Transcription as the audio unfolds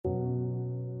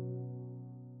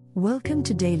Welcome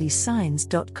to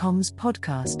dailysigns.com's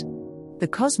podcast. The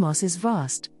cosmos is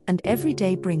vast, and every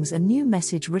day brings a new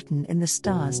message written in the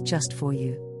stars just for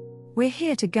you. We're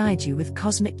here to guide you with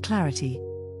cosmic clarity.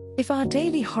 If our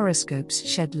daily horoscopes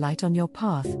shed light on your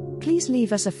path, please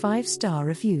leave us a 5-star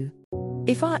review.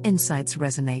 If our insights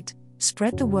resonate,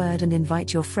 spread the word and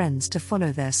invite your friends to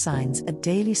follow their signs at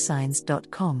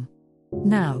dailysigns.com.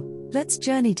 Now, let's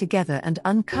journey together and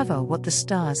uncover what the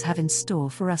stars have in store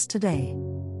for us today.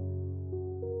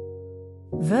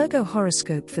 Virgo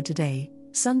horoscope for today,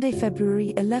 Sunday,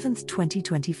 February 11,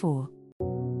 2024.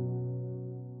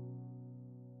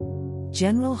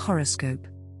 General horoscope.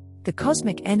 The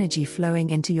cosmic energy flowing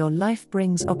into your life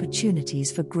brings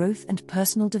opportunities for growth and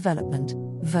personal development,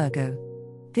 Virgo.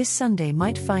 This Sunday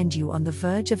might find you on the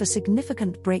verge of a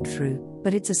significant breakthrough,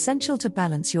 but it's essential to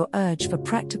balance your urge for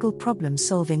practical problem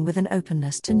solving with an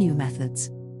openness to new methods.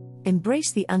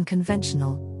 Embrace the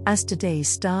unconventional, as today's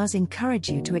stars encourage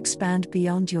you to expand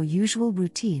beyond your usual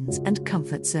routines and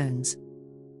comfort zones.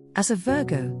 As a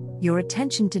Virgo, your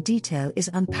attention to detail is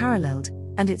unparalleled,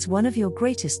 and it's one of your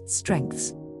greatest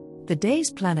strengths. The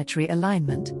day's planetary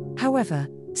alignment, however,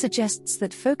 suggests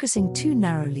that focusing too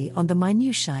narrowly on the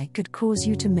minutiae could cause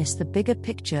you to miss the bigger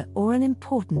picture or an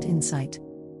important insight.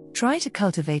 Try to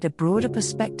cultivate a broader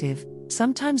perspective.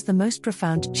 Sometimes the most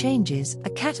profound changes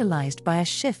are catalyzed by a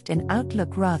shift in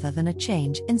outlook rather than a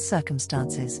change in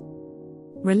circumstances.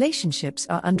 Relationships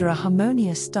are under a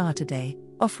harmonious star today,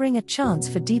 offering a chance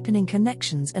for deepening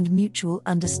connections and mutual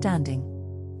understanding.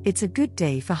 It's a good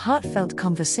day for heartfelt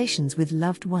conversations with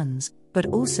loved ones, but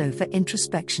also for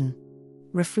introspection.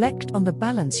 Reflect on the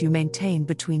balance you maintain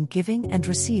between giving and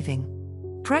receiving.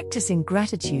 Practicing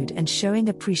gratitude and showing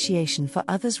appreciation for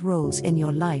others' roles in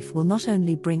your life will not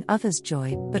only bring others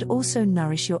joy but also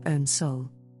nourish your own soul.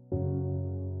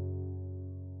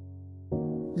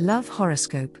 Love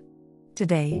horoscope.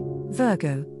 Today,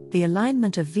 Virgo, the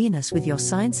alignment of Venus with your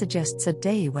sign suggests a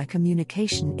day where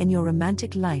communication in your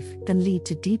romantic life can lead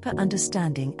to deeper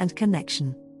understanding and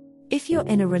connection. If you're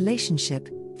in a relationship,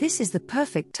 this is the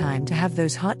perfect time to have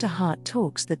those heart-to-heart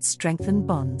talks that strengthen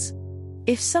bonds.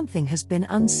 If something has been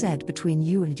unsaid between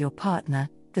you and your partner,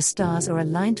 the stars are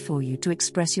aligned for you to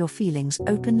express your feelings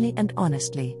openly and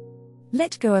honestly.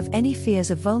 Let go of any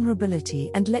fears of vulnerability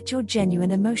and let your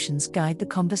genuine emotions guide the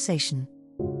conversation.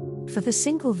 For the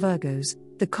single Virgos,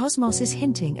 the cosmos is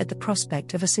hinting at the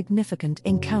prospect of a significant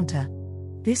encounter.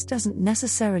 This doesn't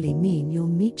necessarily mean you'll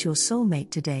meet your soulmate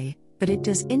today, but it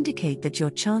does indicate that your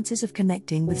chances of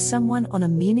connecting with someone on a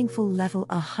meaningful level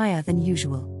are higher than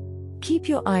usual. Keep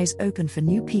your eyes open for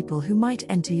new people who might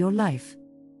enter your life.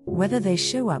 Whether they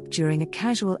show up during a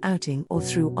casual outing or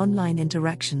through online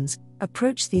interactions,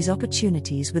 approach these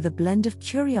opportunities with a blend of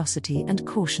curiosity and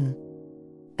caution.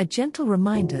 A gentle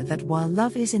reminder that while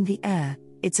love is in the air,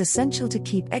 it's essential to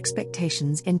keep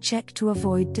expectations in check to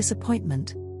avoid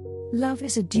disappointment. Love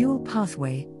is a dual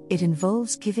pathway, it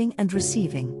involves giving and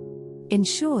receiving.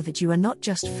 Ensure that you are not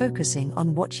just focusing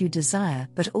on what you desire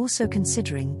but also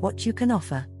considering what you can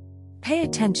offer. Pay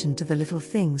attention to the little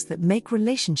things that make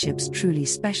relationships truly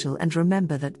special and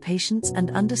remember that patience and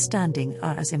understanding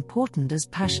are as important as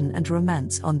passion and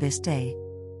romance on this day.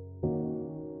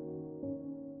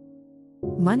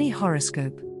 Money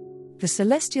horoscope. The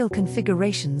celestial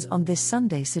configurations on this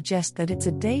Sunday suggest that it's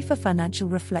a day for financial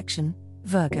reflection,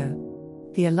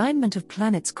 Virgo. The alignment of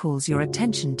planets calls your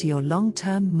attention to your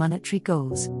long-term monetary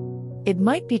goals. It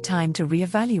might be time to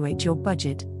reevaluate your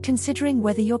budget, considering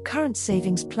whether your current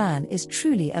savings plan is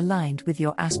truly aligned with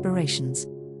your aspirations.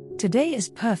 Today is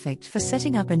perfect for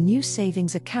setting up a new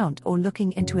savings account or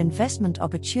looking into investment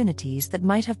opportunities that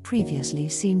might have previously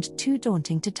seemed too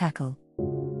daunting to tackle.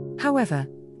 However,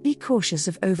 be cautious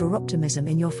of over-optimism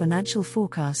in your financial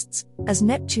forecasts, as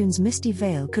Neptune's misty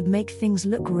veil could make things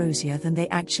look rosier than they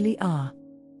actually are.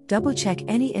 Double-check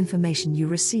any information you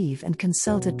receive and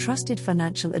consult a trusted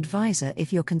financial advisor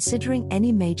if you're considering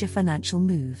any major financial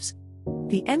moves.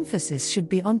 The emphasis should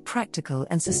be on practical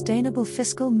and sustainable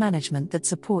fiscal management that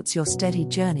supports your steady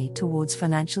journey towards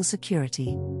financial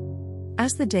security.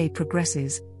 As the day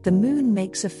progresses, the moon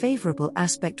makes a favorable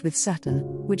aspect with Saturn,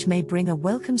 which may bring a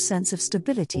welcome sense of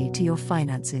stability to your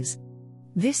finances.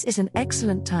 This is an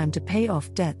excellent time to pay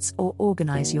off debts or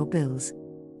organize your bills.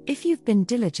 If you've been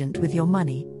diligent with your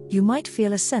money, you might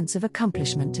feel a sense of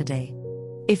accomplishment today.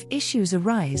 If issues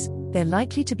arise, they're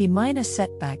likely to be minor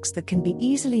setbacks that can be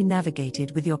easily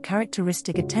navigated with your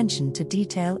characteristic attention to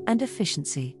detail and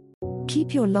efficiency.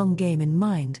 Keep your long game in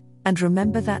mind, and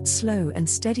remember that slow and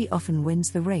steady often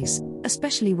wins the race,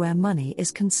 especially where money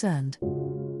is concerned.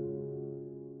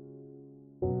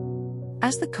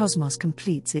 As the cosmos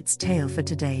completes its tale for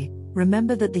today,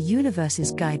 remember that the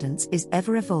universe's guidance is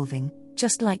ever evolving,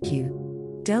 just like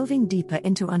you. Delving deeper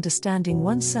into understanding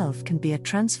oneself can be a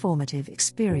transformative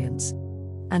experience.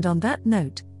 And on that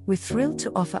note, we're thrilled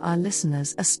to offer our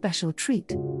listeners a special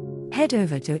treat. Head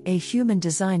over to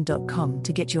ahumandesign.com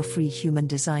to get your free human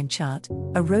design chart,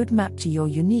 a roadmap to your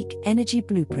unique energy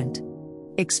blueprint.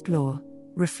 Explore,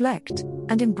 reflect,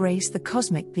 and embrace the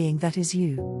cosmic being that is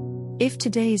you. If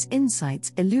today's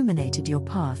insights illuminated your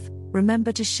path,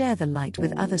 remember to share the light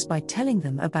with others by telling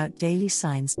them about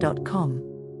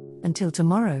dailysigns.com. Until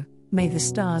tomorrow, may the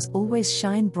stars always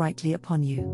shine brightly upon you.